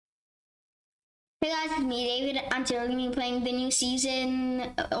Hey guys, it's me David, and today we're going to be playing the new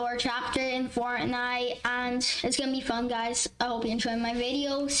season or chapter in Fortnite, and it's going to be fun, guys. I hope you enjoy my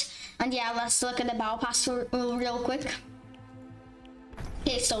videos. And yeah, let's look at the battle pass real quick.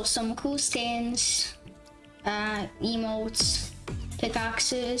 Okay, so some cool skins, emotes,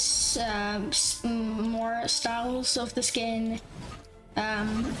 pickaxes, more styles of the skin,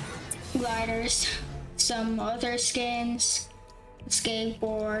 gliders, some other skins,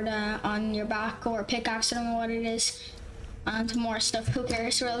 skateboard on your back, or pickaxe, I don't know what it is, and more stuff. Who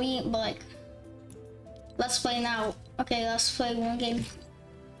cares really? But like, let's play now. Okay, let's play one game.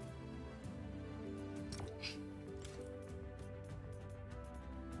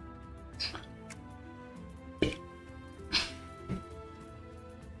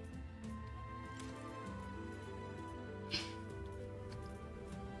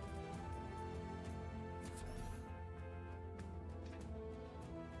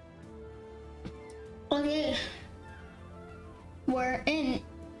 Okay, we're in.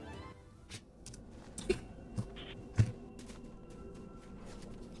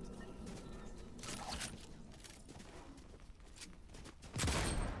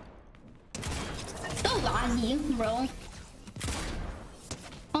 Don't lie to you, bro.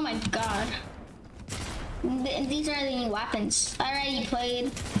 Oh my god. These are the new weapons. I already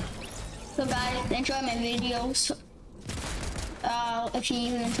played. So guys, enjoy my videos. If you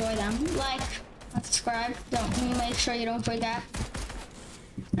even enjoy them, like, subscribe. Don't make sure you don't forget.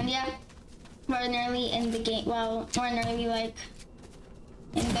 And yeah, we're nearly in the game. Well, we're nearly like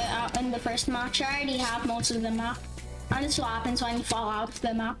in the first match. I already have most of the map, and this is what happens when you fall out of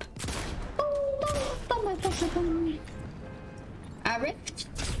the map. I ripped.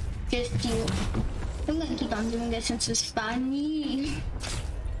 Just you. I'm gonna keep on doing this since it's funny.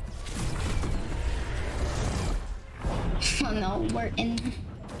 Oh no, we're in.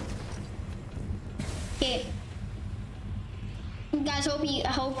 Okay, guys,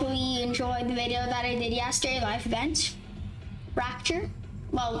 hopefully you enjoyed the video that I did yesterday, live event, Rapture,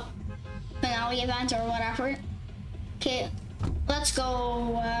 well, finale event or whatever. Okay, let's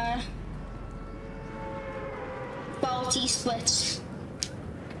go, quality splits.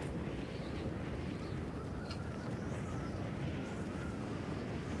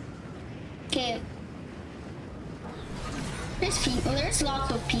 Okay, there's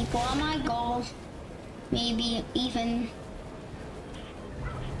lots of people. I might go maybe even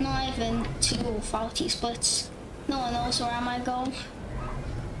not even 2 faulty splits. No one knows where I might go.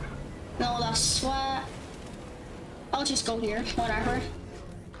 No, that's what. I'll just go here, whatever.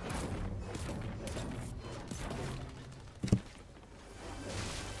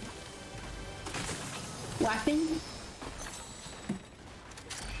 Weapon.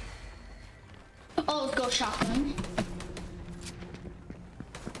 Oh, let's go shotgun.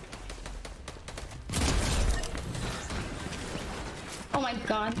 Oh my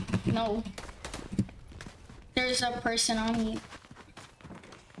god, no. There's a person on me.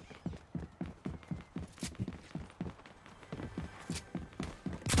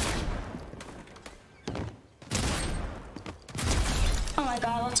 Oh my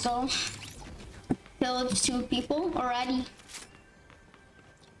god, let's go. Killed 2 people already.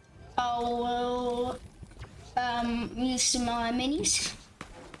 Oh, we'll use some minis.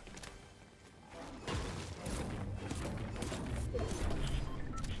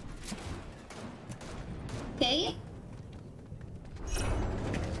 Okay.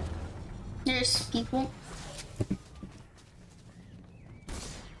 There's people.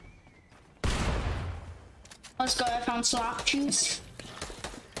 Let's go, I found slop juice.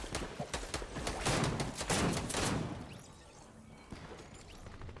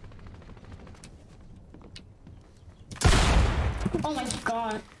 Oh my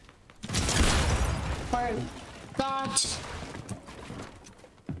god. Where god.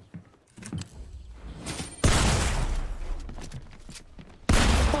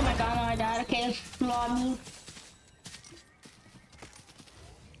 Oh my god, no, I died. Okay, lobby.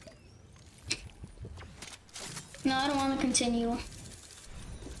 No, I don't want to continue.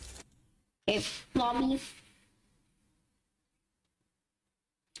 Okay, lobby.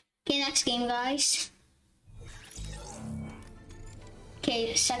 Okay, next game, guys.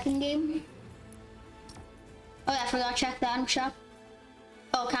 Okay, second game. Oh yeah, I forgot to check the item shop.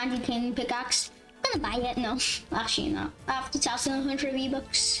 Oh, candy cane pickaxe. I'm gonna buy it. No, actually not. I have 2,100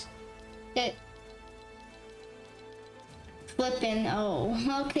 V-Bucks. Okay. Flippin'. Oh,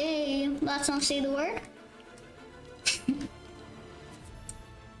 okay. Let's not say the word.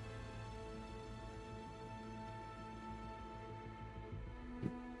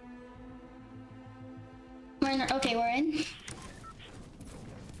 Okay, we're in.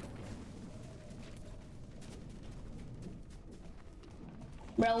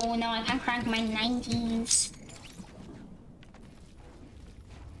 Bro, now I can crank my 90s.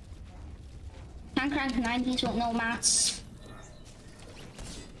 Can't crank 90s with no mats.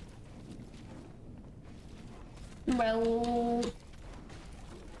 Bro.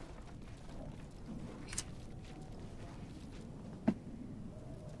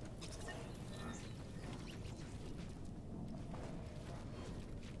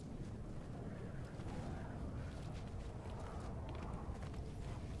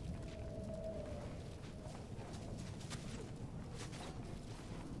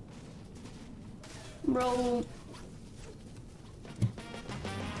 Bro.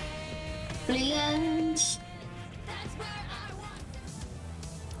 Please.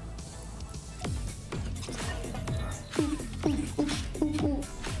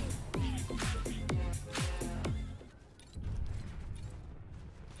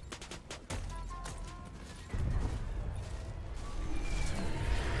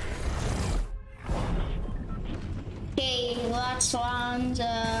 Okay, let's land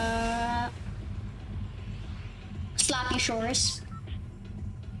Slappy Shores.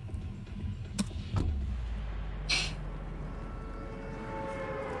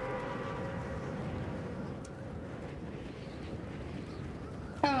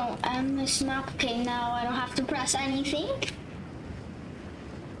 Oh, and this map. Okay, now I don't have to press anything.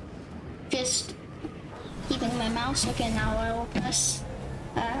 Just keeping my mouse. Okay, now I will press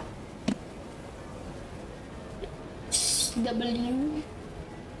W.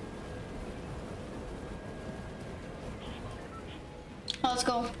 Let's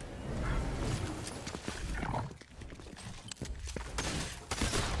go.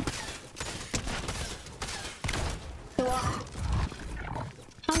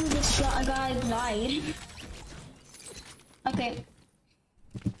 How did this guy glide? Okay.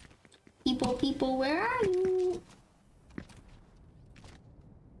 People, where are you?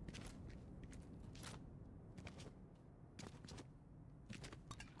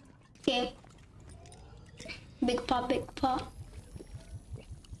 Okay. Big paw, big paw.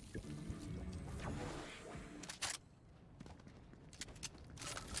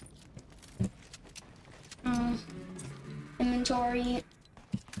 Inventory.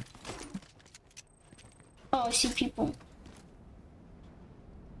 Oh, I see people.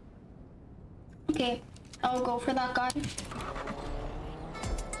 Okay, I'll go for that guy.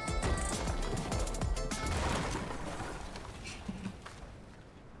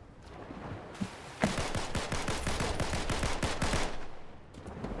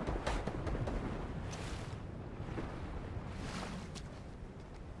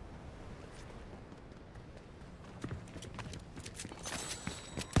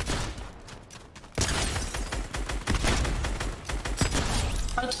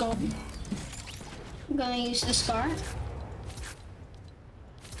 Let's go. I'm gonna use the scar.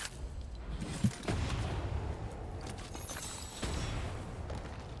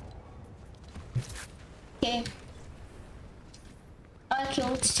 Okay. I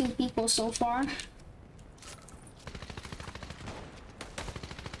killed 2 people so far.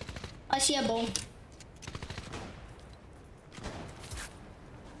 I see a bow.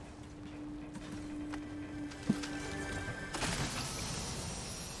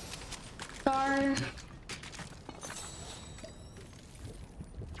 Scar.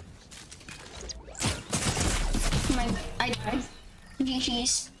 I died.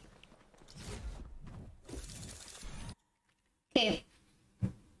 GG's. Okay.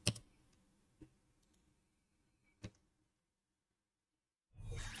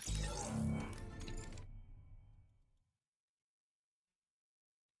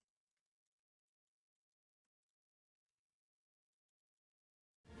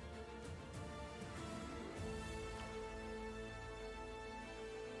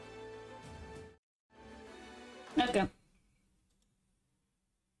 Okay.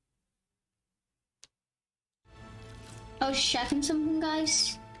 I was checking something,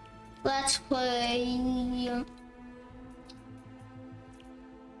 guys. Let's play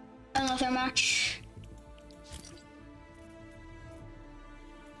another match.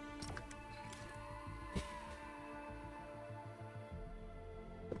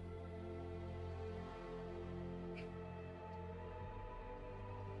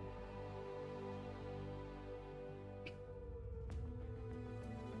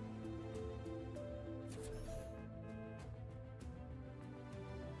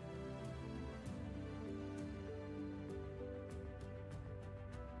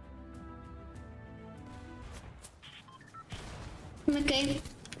 Okay.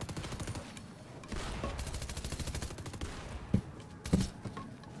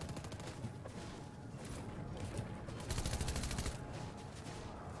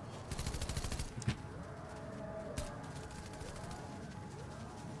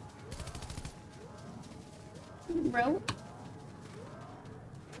 bro.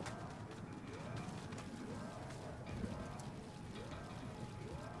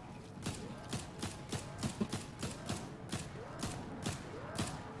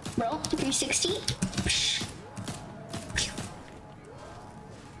 Bro, 360.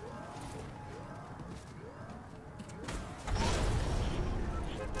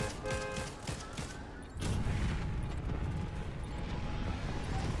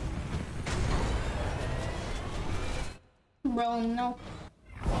 Bro, no.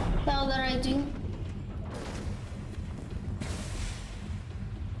 What the hell did I do?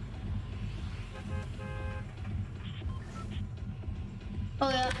 Oh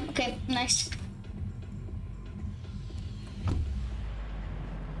yeah, okay, nice.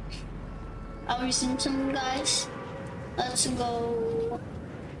 I'll resume some guys. Let's go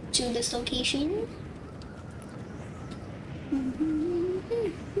to this location.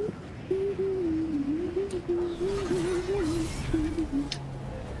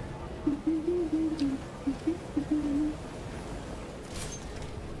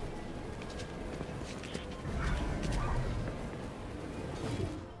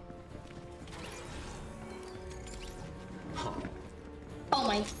 Oh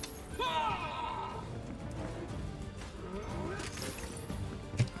my.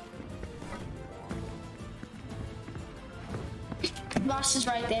 Boss is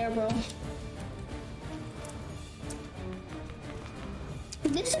right there, bro.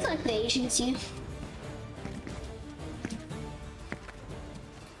 This is like the agency.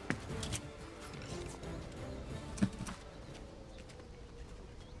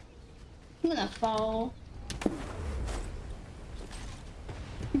 I'm gonna fall.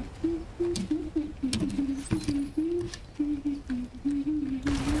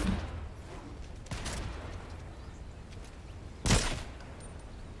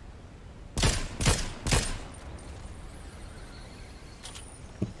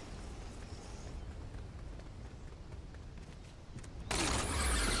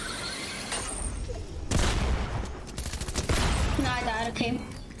 No, I died, okay.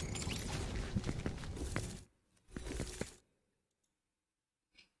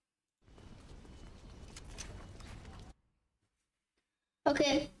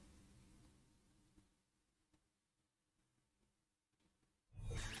 Okay.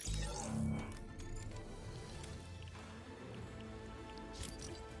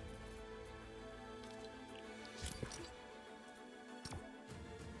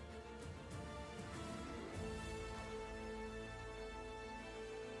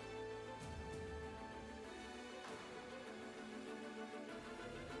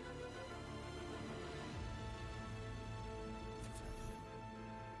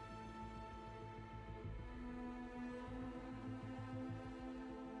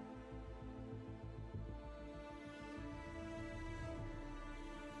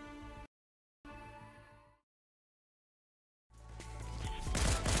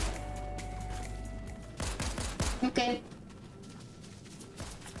 Okay.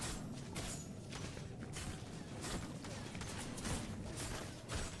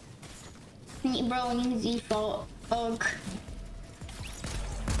 Bro, need default. Ugh.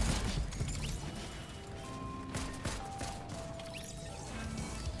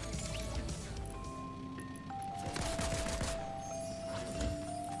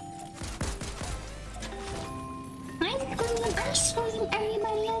 Ice cream,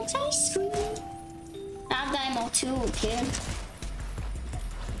 everybody likes ice cream. I have dynamo too, kid.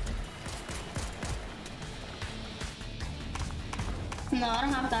 No, I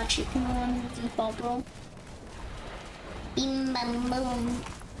don't have that chicken one default, bro. Bim bam boom.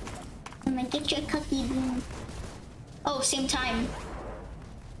 I'm gonna get your cookie boom. Oh, same time.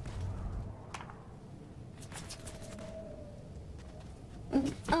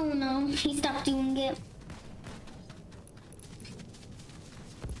 Oh no, he stopped doing it.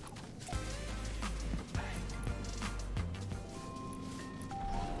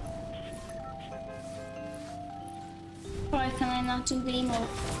 Why can I not do the emote?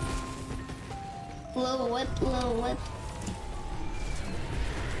 Little whip, little whip.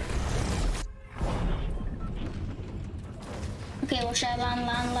 Okay, where should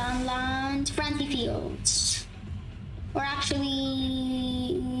I land? Frantic Fields. We're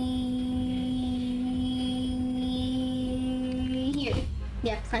actually here.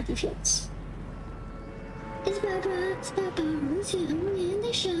 Yeah, Frantic Fields. It's about rocks, about bones, in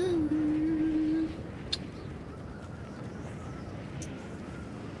the shower.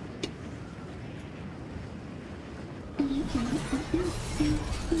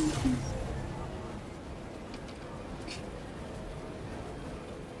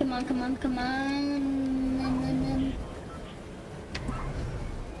 Come on, come on, come on.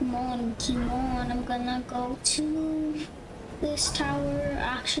 Come on, I'm gonna go to this tower.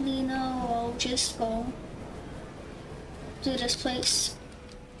 Actually, no, I'll just go to this place.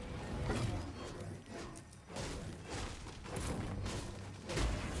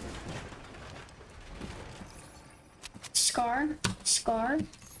 Scar.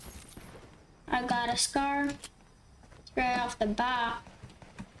 I got a scar right off the bat.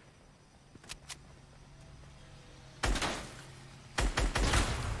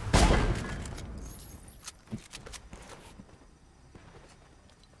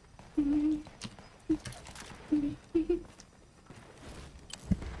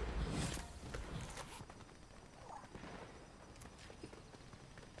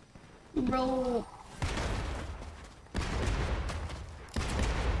 Bro.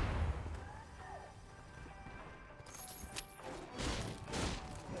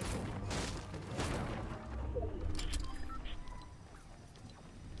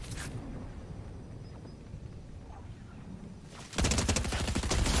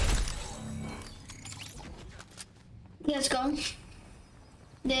 Let's go.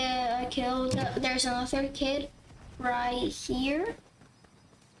 There, I killed. There's another kid right here.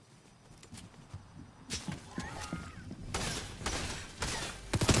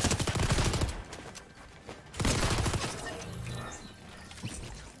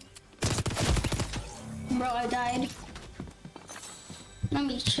 Bro, I died. Let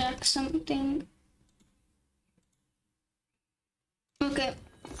me check something. Okay.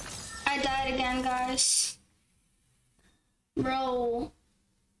 I died again, guys. Bro.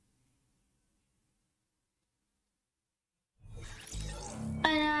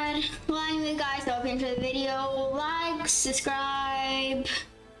 And anyway, guys, hope you enjoyed the video. Like, subscribe,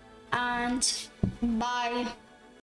 and bye.